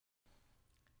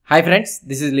Hi friends,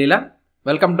 this is Leela.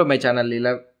 Welcome to my channel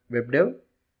leelawebdev.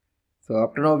 So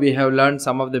up to now we have learned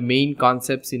some of the main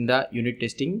concepts in the unit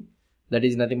testing. That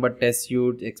is nothing but test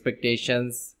suite,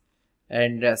 expectations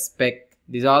and spec.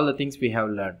 These are all the things we have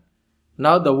learned.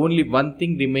 Now the only one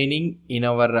thing remaining in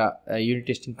our unit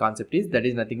testing concept is that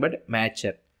is nothing but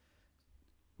matcher.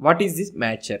 What is this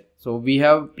matcher? So we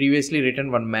have previously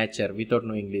written one matcher without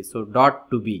knowing this. So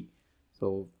dot to be.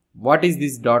 So what is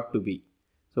this dot to be?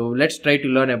 So let's try to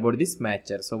learn about this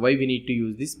matcher. So why we need to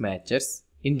use these matchers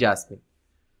in Jasmine.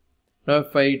 Now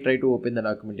if I try to open the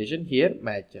documentation here,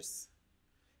 matchers.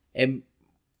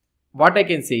 What I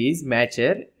can say is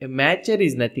matcher. A matcher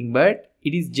is nothing but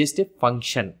it is just a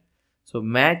function. So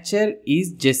matcher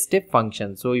is just a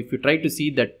function. So if you try to see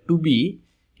that to be,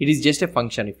 it is just a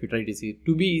function. If you try to see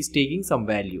to be is taking some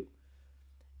value.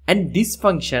 And this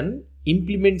function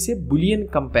implements a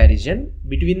Boolean comparison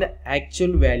between the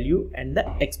actual value and the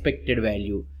expected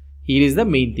value. Here is the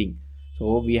main thing.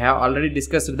 So we have already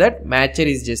discussed that matcher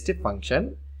is just a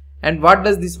function. And what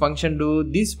does this function do?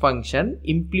 This function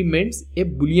implements a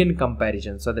Boolean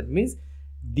comparison. So that means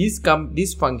this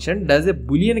function does a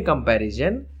Boolean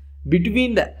comparison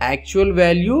between the actual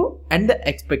value and the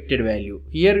expected value.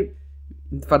 Here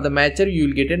for the matcher you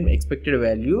will get an expected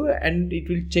value and it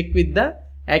will check with the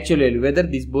actual value whether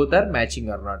these both are matching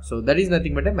or not. So that is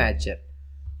nothing but a matcher.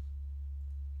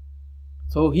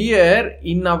 So here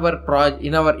in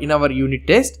our unit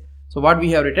test, so what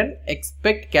we have written,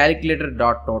 expect calculator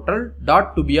dot total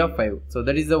dot to be of 5. So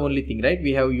that is the only thing, right?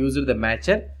 We have used the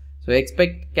matcher. So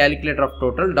expect calculator of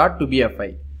total dot to be of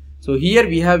 5. So here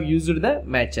we have used the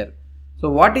matcher. So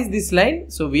what is this line?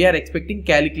 So we are expecting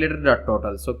calculator dot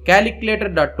total. So calculator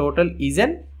dot total is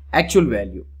an actual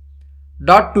value.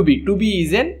 Dot to be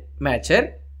is a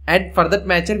matcher, and for that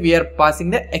matcher we are passing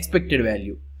the expected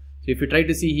value. So if you try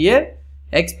to see here,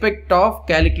 expect of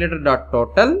calculator dot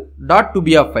total dot to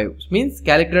be of 5 means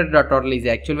calculator dot total is the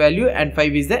actual value and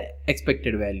 5 is the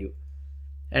expected value.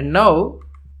 And now,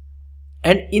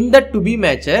 and in that to be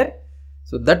matcher,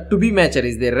 so that to be matcher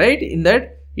is there, right? In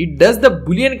that it does the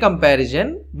Boolean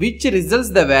comparison which results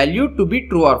the value to be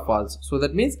true or false. So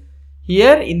that means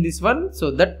here in this one, so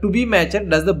that to be matcher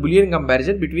does the Boolean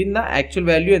comparison between the actual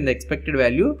value and the expected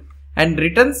value and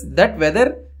returns that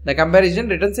whether the comparison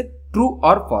returns a true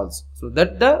or false. So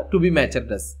that the to be matcher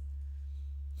does.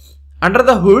 Under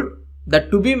the hood, the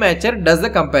to be matcher does the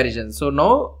comparison. So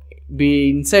now be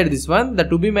inside this one, the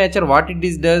to be matcher what it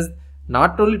is does,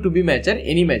 not only to be matcher,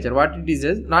 any matcher what it is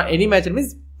does, not any matcher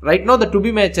means right now the to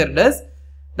be matcher does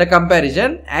the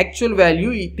comparison actual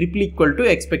value triple equal to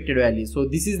expected value. So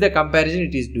this is the comparison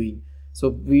it is doing. So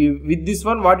with this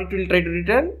one what it will try to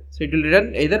return? So it will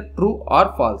return either true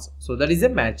or false. So that is a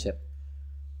matcher.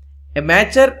 A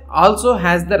matcher also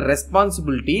has the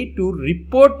responsibility to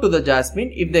report to the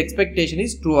Jasmine if the expectation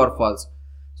is true or false.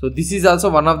 So this is also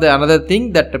one of the another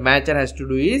thing that the matcher has to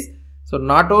do is, so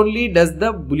not only does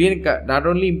the Boolean, not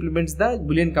only implements the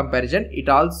Boolean comparison, it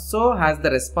also has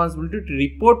the responsibility to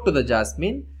report to the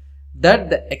Jasmine that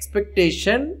the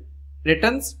expectation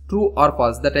returns true or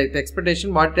false. That the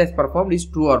expectation what it has performed is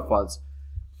true or false.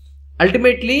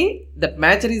 Ultimately, that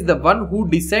matcher is the one who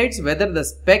decides whether the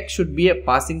spec should be a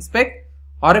passing spec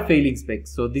or a failing spec.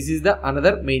 So this is the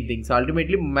another main thing. So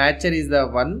ultimately, matcher is the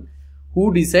one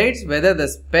who decides whether the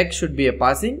spec should be a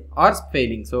passing or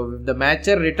failing. So if the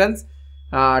matcher returns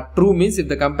true means if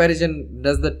the comparison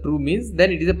does the true means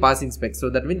then it is a passing spec. So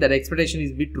that means that expectation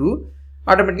is be true,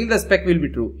 automatically the spec will be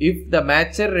true. If the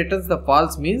matcher returns the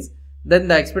false means then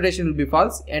the expectation will be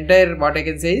false. Entire what I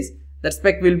can say is that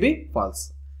spec will be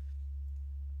false.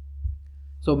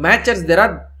 So matchers, there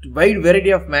are wide variety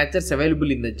of matchers available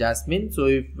in the Jasmine. So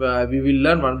if we will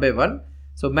learn one by one.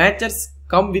 So matchers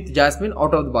come with Jasmine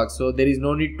out of the box. So there is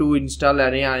no need to install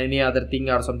any other thing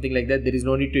or something like that. There is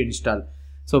no need to install.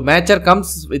 So matcher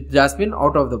comes with Jasmine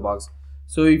out of the box.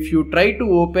 So if you try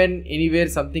to open anywhere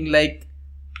something like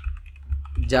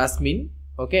Jasmine,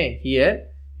 okay, here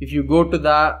if you go to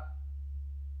the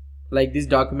like this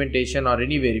documentation or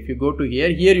anywhere, if you go to here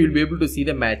you will be able to see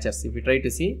the matchers. If you try to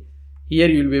see here,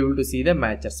 you will be able to see the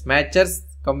matchers. Matchers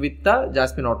come with the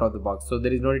Jasmine out of the box. So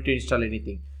there is no need to install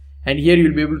anything. And here you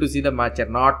will be able to see the matcher,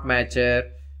 not matcher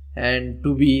and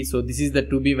to be. So this is the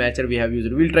to be matcher we have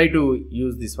used. We will try to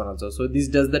use this one also. So this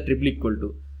does the triple equal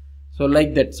to. So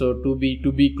like that. So to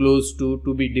be close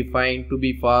to be defined, to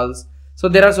be false. So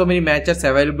there are so many matchers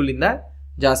available in the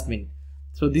Jasmine.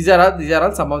 So these are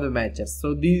all some of the matchers.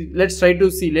 So let's try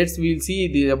to see. We'll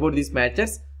see about these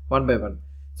matchers one by one.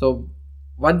 So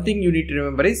one thing you need to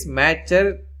remember is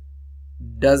matcher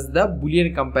does the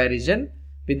Boolean comparison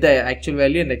with the actual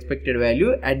value and expected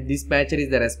value, and this matcher is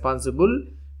the responsible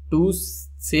to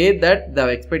say that the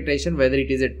expectation whether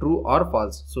it is a true or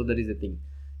false. So that is the thing.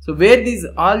 So where these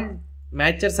all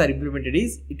matchers are implemented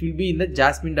is, it will be in the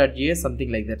jasmine.js,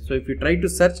 something like that. So if you try to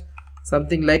search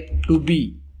something like to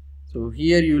be, so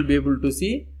here you will be able to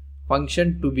see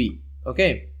function to be.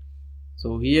 Okay,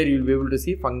 so here you will be able to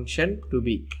see function to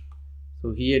be.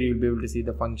 So here you will be able to see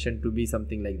the function to be,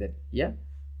 something like that. Yeah.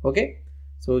 Okay.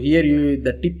 So here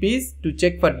the tip is to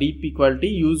check for deep equality,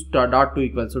 use dot to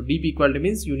equal. So deep equality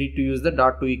means you need to use the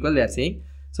dot to equal, they are saying.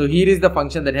 So here is the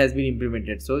function that has been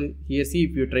implemented. So here, see,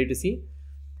 if you try to see,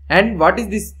 and what is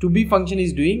this to be function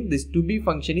is doing? This to be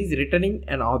function is returning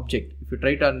an object. If you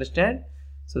try to understand,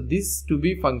 so this to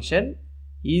be function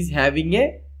is having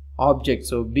a object.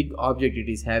 So big object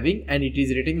it is having, and it is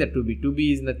returning the to be. To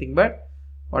be is nothing but,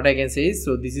 what I can say is,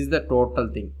 so this is the total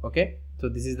thing. Okay. So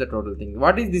this is the total thing.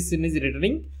 What is this is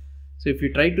returning? So if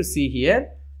you try to see here,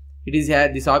 it is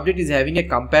this object is having a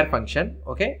compare function.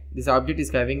 Okay, this object is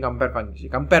having compare function,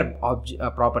 compare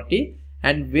property,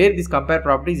 and where this compare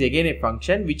property is again a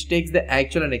function which takes the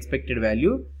actual and expected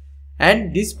value,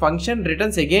 and this function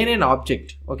returns again an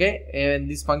object. Okay, and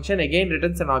this function again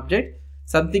returns an object,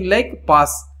 something like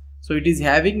pass. So it is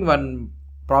having one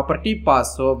property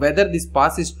pass. So whether this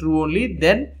pass is true only,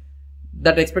 then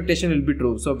that expectation will be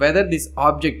true. So whether this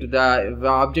object, the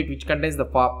object which contains the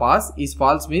pass is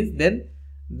false, means then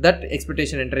that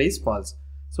expectation entry is false.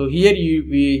 So here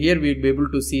we will be able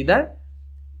to see the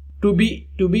to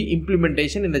be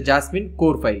implementation in the Jasmine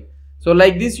core file. So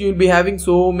like this you will be having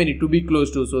so many to be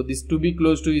close to. So this to be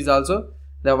close to is also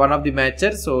the one of the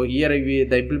matchers. So here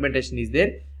the implementation is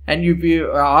there, and if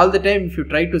you all the time if you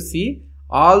try to see,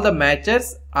 all the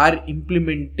matchers are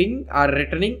implementing or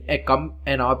returning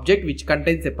an object which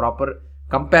contains a proper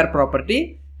compare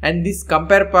property, and this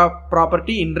compare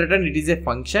property in return it is a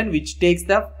function which takes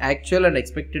the actual and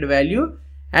expected value,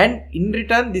 and in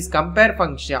return this compare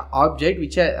function object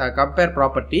which compare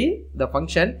property, the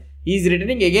function is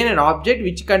returning again an object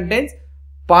which contains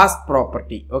pass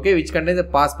property. Okay, which contains a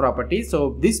pass property.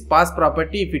 So this pass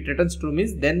property, if it returns true,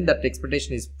 means then that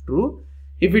expectation is true.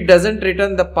 If it doesn't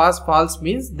return the pass false,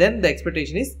 means then the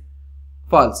expectation is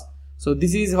false. So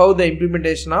this is how the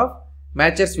implementation of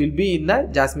matchers will be in the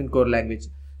Jasmine core language.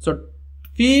 So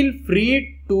feel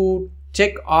free to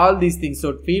check all these things.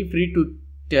 So feel free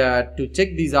to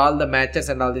check these all the matchers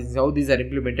and all these things, how these are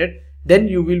implemented. Then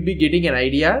you will be getting an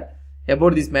idea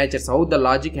about these matchers, how the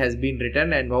logic has been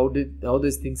written and how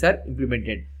these things are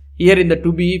implemented. Here in the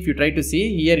to be, if you try to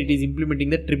see, here it is implementing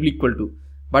the triple equal to,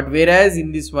 but whereas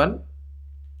in this one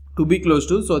to be close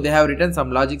to, so they have written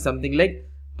some logic, something like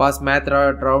pass math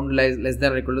round less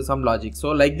than or equal to some logic. So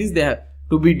like this they have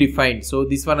to be defined. So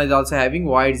this one is also having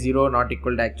void 0 not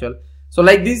equal to actual. So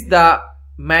like this the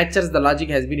matchers, the logic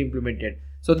has been implemented.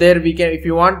 So there we can, if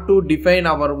you want to define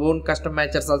our own custom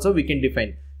matchers also, we can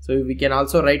define. So we can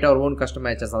also write our own custom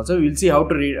matchers also. We will see how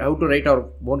to write our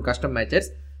own custom matchers.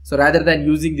 So rather than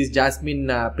using this Jasmine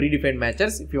predefined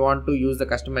matchers, if you want to use the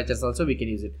custom matchers also, we can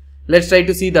use it. Let's try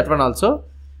to see that one also.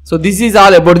 So this is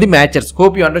all about the matchers.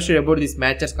 Hope you understood about this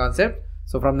matchers concept.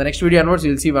 So from the next video onwards,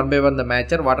 you will see one by one the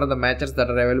matcher, what are the matchers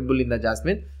that are available in the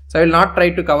Jasmine. So I will not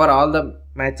try to cover all the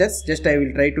matchers, just I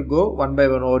will try to go one by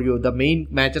one overview. The main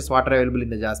matchers what are available in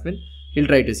the Jasmine, we'll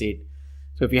try to see it.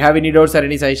 So if you have any doubts or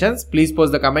any suggestions, please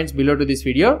post the comments below to this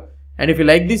video. And if you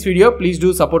like this video, please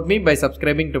do support me by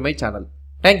subscribing to my channel.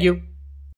 Thank you.